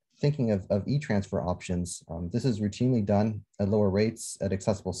also thinking of e-transfer options. This is routinely done at lower rates at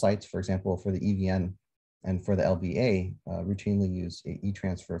accessible sites. For example, for the EVN and for the LBA, routinely use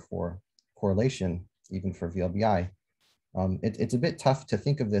e-transfer for correlation, even for VLBI. It's a bit tough to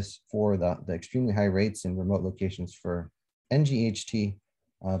think of this for the extremely high rates in remote locations for ngEHT,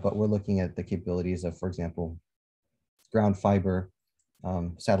 but we're looking at the capabilities of, for example, ground fiber,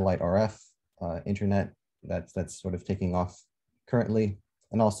 satellite RF, internet that's sort of taking off currently,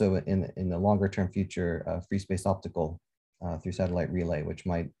 and also in the longer term future, free space optical through satellite relay, which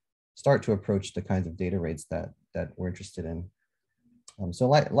might start to approach the kinds of data rates that we're interested in. So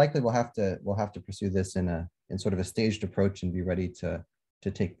likely we'll have to pursue this in sort of a staged approach and be ready to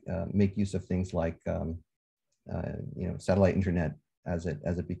make use of things like satellite internet as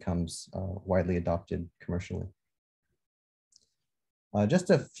it becomes widely adopted commercially. Just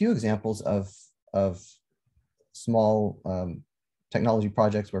a few examples of small technology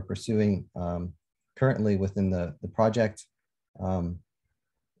projects we're pursuing currently within the project.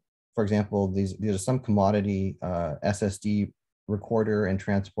 For example, these are some commodity SSD recorder and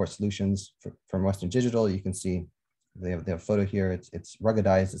transport solutions from Western Digital. You can see they have a photo here. It's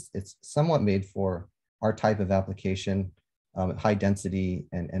ruggedized. It's somewhat made for our type of application, high density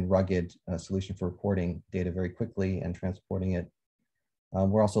and rugged solution for recording data very quickly and transporting it.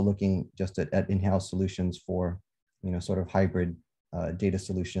 We're also looking just at in-house solutions for, sort of hybrid data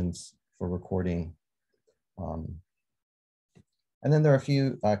solutions for recording. And then there are a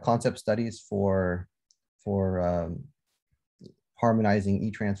few concept studies for harmonizing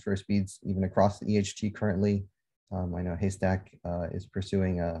e-transfer speeds even across the ngEHT currently. I know Haystack is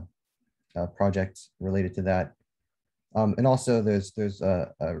pursuing a project related to that. And also there's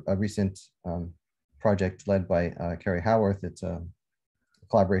a recent project led by Kerry Howarth. It's a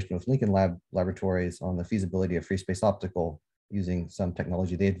collaboration with Lincoln Laboratories on the feasibility of free space optical using some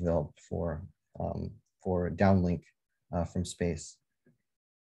technology they developed for downlink from space.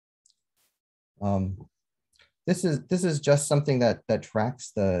 This is just something that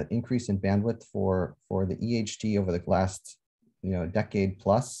tracks the increase in bandwidth for the ngEHT over the last decade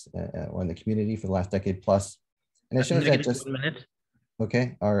plus, or in the community for the last decade plus, and it shows that just 1 minute.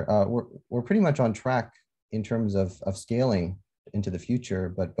 Okay, we're pretty much on track in terms of scaling into the future,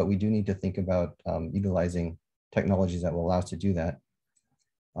 but we do need to think about utilizing technologies that will allow us to do that,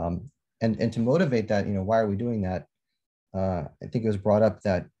 and to motivate that. Why are we doing that? I think it was brought up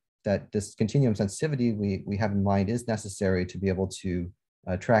that this continuum sensitivity we have in mind is necessary to be able to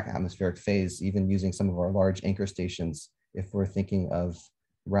track atmospheric phase, even using some of our large anchor stations, if we're thinking of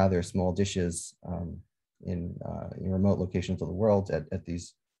rather small dishes in remote locations of the world at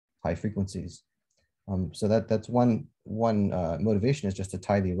these high frequencies. So that's one motivation, is just to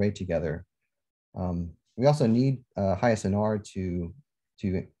tie the array together. We also need high SNR to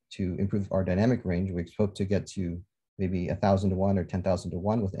improve our dynamic range. We hope to get to maybe 1,000 to 1 or 10,000 to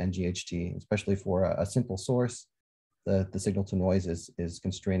 1 with ngEHT, especially for a simple source. The signal to noise is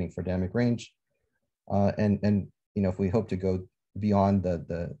constraining for dynamic range. And if we hope to go beyond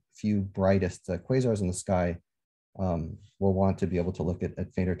the few brightest quasars in the sky, we'll want to be able to look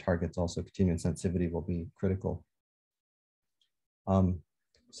at fainter targets. Also, continuum sensitivity will be critical.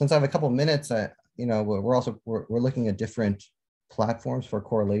 Since I have a couple of minutes, we're looking at different platforms for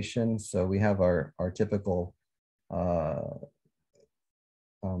correlation. So we have our typical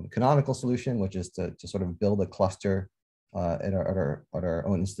canonical solution, which is to sort of build a cluster at our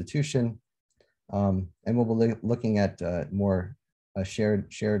own institution. And we'll be looking at more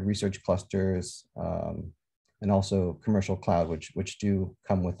shared research clusters, and also commercial cloud, which do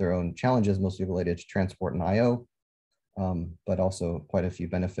come with their own challenges, mostly related to transport and IO, but also quite a few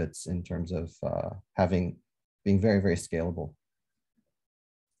benefits in terms of being very, very scalable.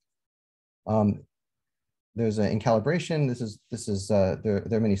 There's in calibration.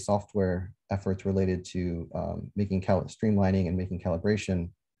 There are many software efforts related to making streamlining and making calibration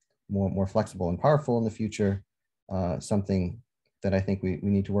more flexible and powerful in the future. Something that I think we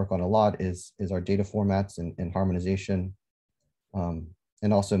need to work on a lot is our data formats and harmonization,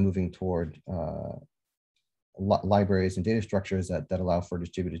 and also moving toward libraries and data structures that allow for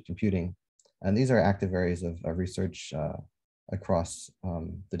distributed computing. And these are active areas of research across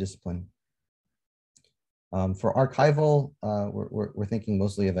the discipline. For archival, we're thinking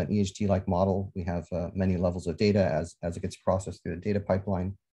mostly of an ngEHT-like model. We have many levels of data as it gets processed through the data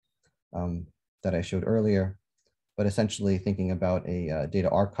pipeline that I showed earlier, but essentially thinking about a data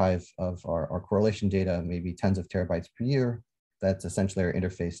archive of our correlation data, maybe tens of terabytes per year. That's essentially our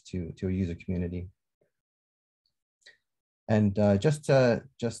interface to a user community. And just to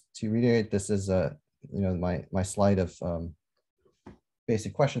reiterate, this is my slide of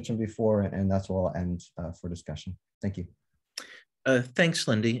basic questions from before, and that's where I'll end for discussion. Thank you. Thanks,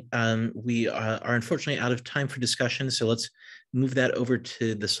 Lindy. We are unfortunately out of time for discussion, so let's move that over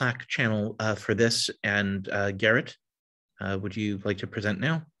to the Slack channel for this. And Garret, would you like to present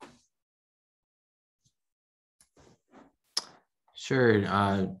now? Sure.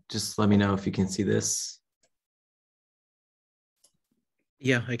 Just let me know if you can see this.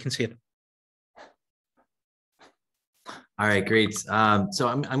 Yeah, I can see it. All right, great. So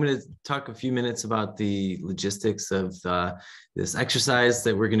I'm going to talk a few minutes about the logistics of this exercise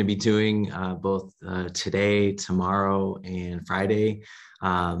that we're going to be doing both today, tomorrow, and Friday.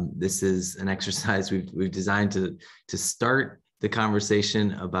 This is an exercise we've designed to start the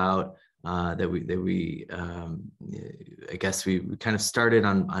conversation about that we I guess we kind of started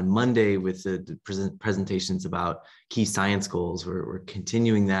on Monday with the presentations about key science goals. We're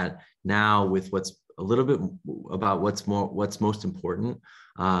continuing that now with what's a little bit about what's most important,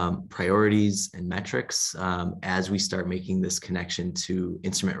 priorities and metrics as we start making this connection to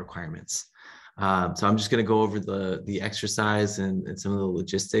instrument requirements. So I'm just going to go over the exercise and some of the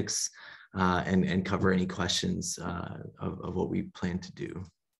logistics and cover any questions of what we plan to do.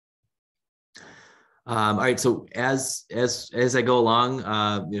 All right, so as I go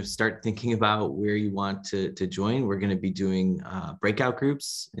along, start thinking about where you want to join. We're going to be doing breakout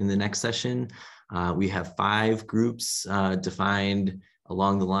groups in the next session. We have 5 groups defined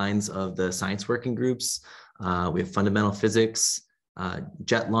along the lines of the science working groups. We have fundamental physics,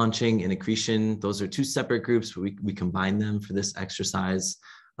 jet launching, and accretion. Those are 2 separate groups, but we combine them for this exercise.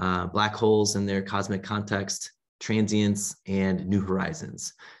 Black holes and their cosmic context, transients, and new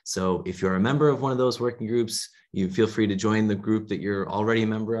horizons. So if you're a member of one of those working groups, you feel free to join the group that you're already a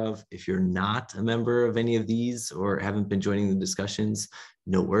member of. If you're not a member of any of these or haven't been joining the discussions,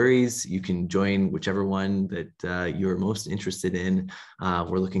 no worries. You can join whichever one that you're most interested in.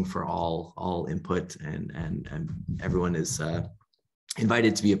 We're looking for all input, and everyone is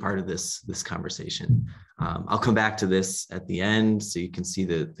invited to be a part of this conversation. I'll come back to this at the end so you can see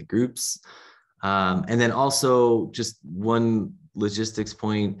the groups. And then also just one logistics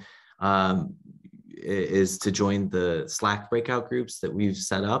point is to join the Slack breakout groups that we've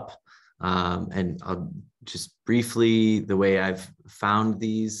set up. And I'll just briefly, the way I've found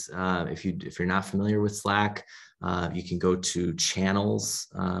these, if you're not familiar with Slack, you can go to channels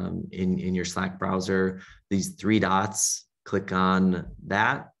in your Slack browser, these 3 dots, click on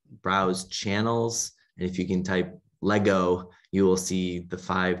that, browse channels. And if you can type Lego, you will see the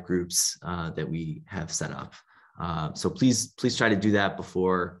 5 groups that we have set up. So please try to do that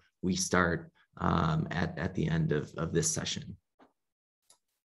before we start at the end of this session.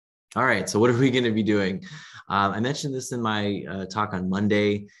 All right, so what are we going to be doing? I mentioned this in my talk on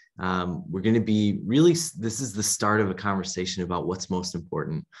Monday. We're going to be this is the start of a conversation about what's most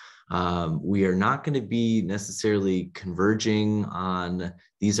important. We are not going to be necessarily converging on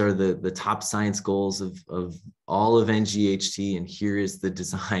these are the top science goals of all of ngEHT, and here is the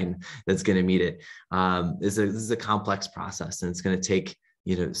design that's going to meet it. This is a complex process, and it's going to take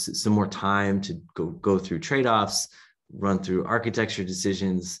some more time to go through trade-offs, run through architecture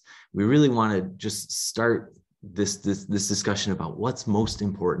decisions. We really want to just start this discussion about what's most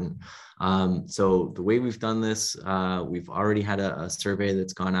important. So the way we've done this, we've already had a survey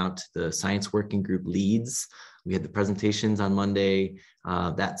that's gone out to the science working group leads. We had the presentations on Monday.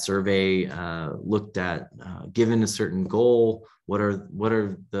 That survey looked at, given a certain goal, what are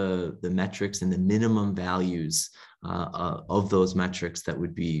the metrics and the minimum values of those metrics that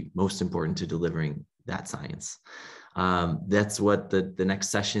would be most important to delivering that science. That's what the next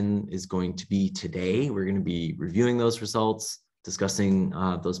session is going to be today. We're going to be reviewing those results, discussing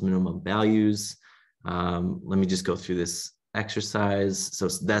those minimum values. Let me just go through this exercise. So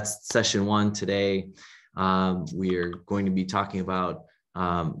that's session 1 today. We are going to be talking about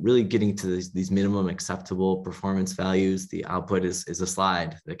really getting to these minimum acceptable performance values. The output is a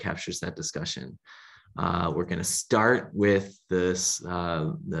slide that captures that discussion. We're going to start with this,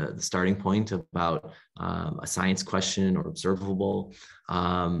 the starting point about a science question or observable,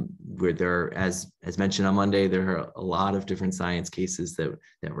 where there, as mentioned on Monday, there are a lot of different science cases that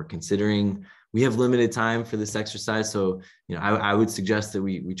we're considering. We have limited time for this exercise, so I would suggest that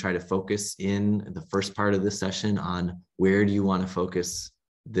we try to focus in the first part of this session on where do you want to focus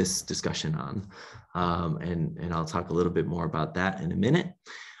this discussion on, and I'll talk a little bit more about that in a minute.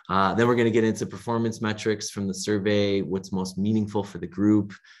 Then we're going to get into performance metrics from the survey, what's most meaningful for the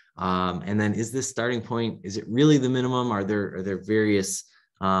group. And then is this starting point, is it really the minimum? Are there various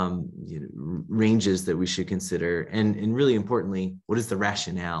ranges that we should consider? And really importantly, what is the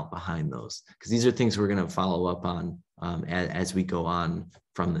rationale behind those? Because these are things we're going to follow up on as we go on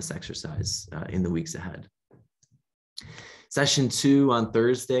from this exercise in the weeks ahead. Session 2 on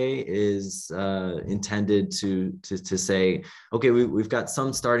Thursday is intended to say, okay, we've got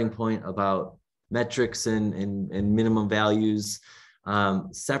some starting point about metrics and minimum values.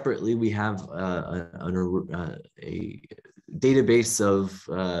 Separately, we have a database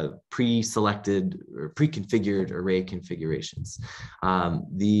of pre-selected or pre-configured array configurations.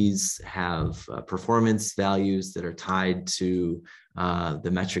 These have performance values that are tied to the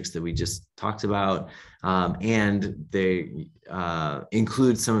metrics that we just talked about, and they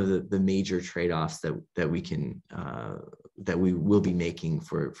include some of the major trade-offs that we will be making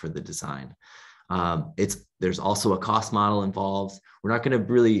for the design. There's also a cost model involved. We're not going to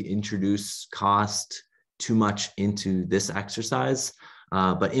really introduce cost too much into this exercise,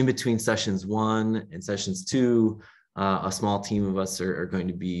 but in between sessions 1 and sessions 2, a small team of us are going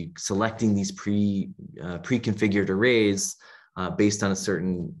to be selecting these pre-configured arrays based on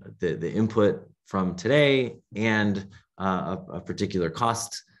the input from today and a particular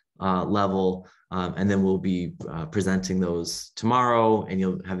cost level. And then we'll be presenting those tomorrow, and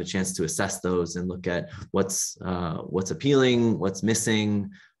you'll have a chance to assess those and look at what's appealing, what's missing,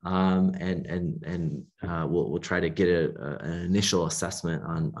 and we'll try to get an initial assessment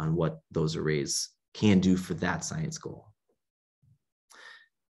on what those arrays can do for that science goal.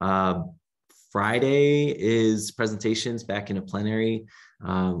 Friday is presentations back in a plenary.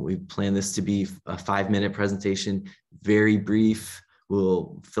 We plan this to be a 5-minute presentation, very brief.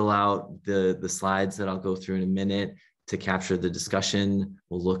 We'll fill out the slides that I'll go through in a minute to capture the discussion.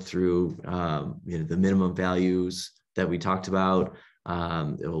 We'll look through the minimum values that we talked about.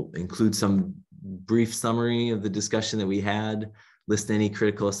 It will include some brief summary of the discussion that we had, list any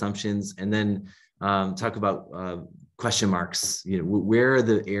critical assumptions, and then talk about question marks. Where are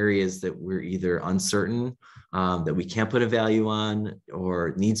the areas that we're either uncertain, that we can't put a value on,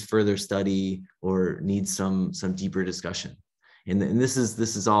 or needs further study, or needs some deeper discussion. And this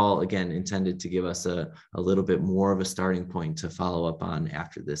is all, again, intended to give us a little bit more of a starting point to follow up on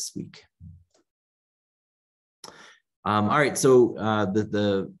after this week. All right, so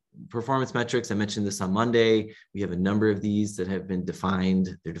the performance metrics, I mentioned this on Monday. We have a number of these that have been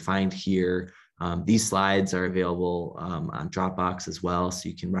defined. They're defined here. These slides are available on Dropbox as well, so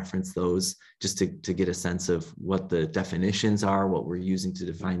you can reference those just to get a sense of what the definitions are, what we're using to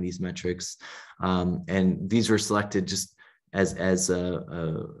define these metrics. And these were selected just as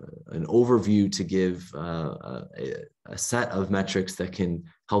an overview to give a set of metrics that can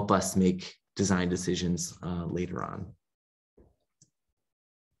help us make design decisions later on.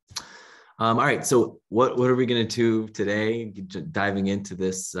 All right, so what are we going to do today? Diving into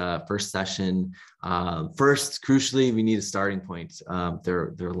this first session. First, crucially, we need a starting point.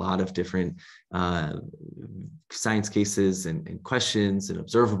 There are a lot of different science cases and questions and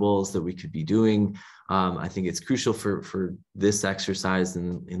observables that we could be doing. I think it's crucial for this exercise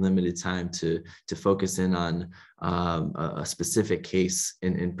in limited time to focus in on a specific case,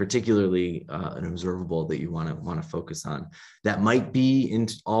 and particularly an observable that you want to focus on. That might be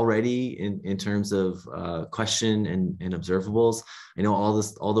already in terms of question and observables. I know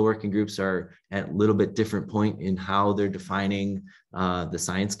all the working groups are at a little bit different point in how they're defining the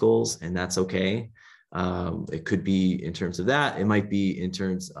science goals, and that's okay. It could be in terms of that. It might be in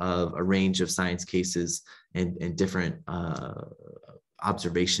terms of a range of science cases and different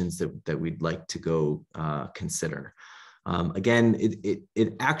observations that we'd like to go consider. Again,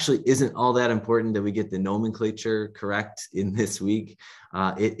 it actually isn't all that important that we get the nomenclature correct in this week.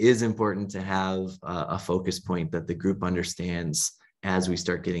 It is important to have a focus point that the group understands as we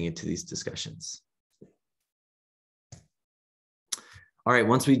start getting into these discussions. All right,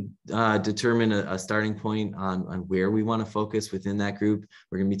 once we determine a starting point on where we want to focus within that group,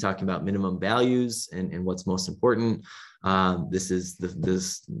 we're going to be talking about minimum values and what's most important. This is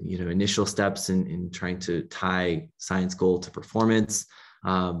this initial steps in trying to tie science goal to performance.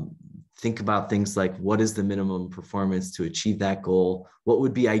 Think about things like, what is the minimum performance to achieve that goal? What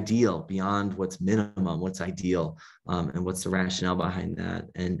would be ideal beyond what's minimum, what's ideal, and what's the rationale behind that?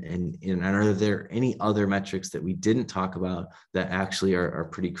 And are there any other metrics that we didn't talk about that actually are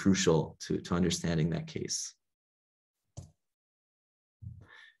pretty crucial to understanding that case?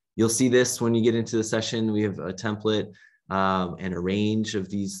 You'll see this when you get into the session. We have a template and a range of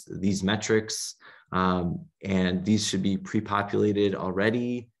these metrics, and these should be pre-populated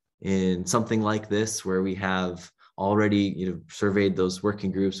already in something like this, where we have already surveyed those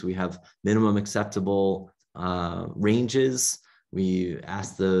working groups. We have minimum acceptable ranges. We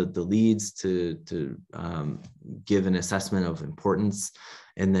asked the leads to give an assessment of importance,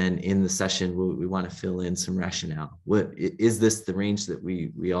 and then in the session we want to fill in some rationale. What is this the range that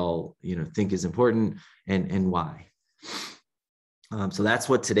we all think is important, and why? So that's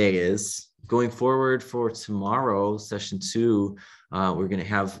what today is. Going forward for tomorrow, session 2, we're going to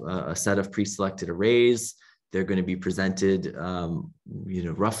have a set of pre-selected arrays. They're going to be presented,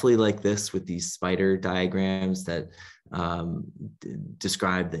 roughly like this, with these spider diagrams that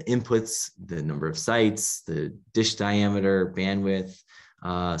describe the inputs, the number of sites, the dish diameter, bandwidth,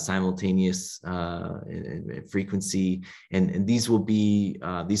 simultaneous frequency, and these will be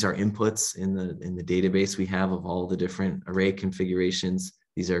these are inputs in the database we have of all the different array configurations.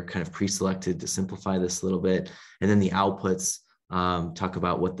 These are kind of pre-selected to simplify this a little bit, and then the outputs talk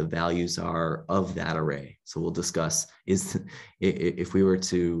about what the values are of that array. So we'll discuss if we were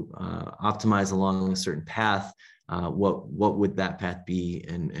to optimize along a certain path, what would that path be,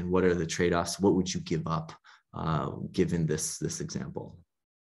 and what are the trade-offs? What would you give up given this example?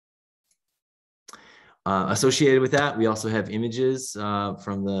 Associated with that, we also have images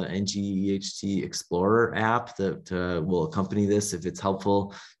from the ngEHT Explorer app that will accompany this if it's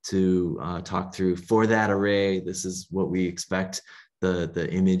helpful to talk through. For that array, this is what we expect the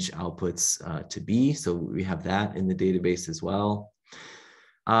image outputs to be. So we have that in the database as well.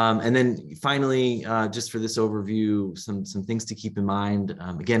 And then finally, just for this overview, some things to keep in mind.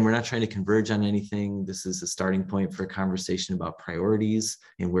 Again, we're not trying to converge on anything. This is a starting point for a conversation about priorities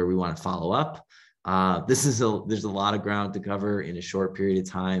and where we want to follow up. There's a lot of ground to cover in a short period of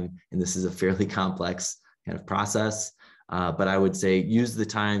time, and this is a fairly complex kind of process. But I would say use the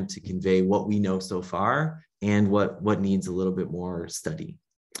time to convey what we know so far and what needs a little bit more study.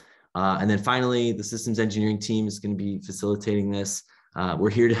 And then finally, the systems engineering team is going to be facilitating this.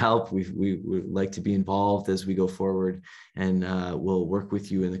 We're here to help. We would like to be involved as we go forward, and we'll work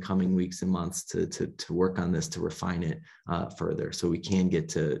with you in the coming weeks and months to work on this, to refine it further so we can get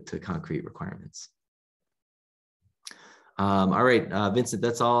to concrete requirements. All right, Vincent,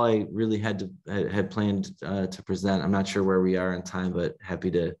 that's all I really had planned to present. I'm not sure where we are on time, but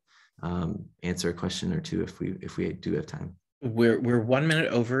happy to answer a question or two if we do have time. We're 1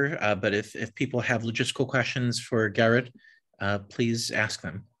 minute over, but if people have logistical questions for Garret, please ask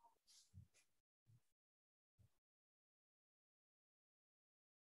them.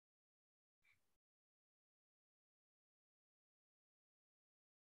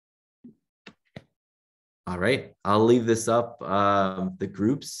 All right, I'll leave this up, the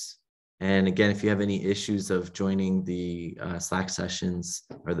groups. And again, if you have any issues of joining the Slack sessions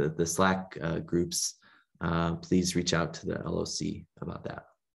or the Slack groups, please reach out to the LOC about that.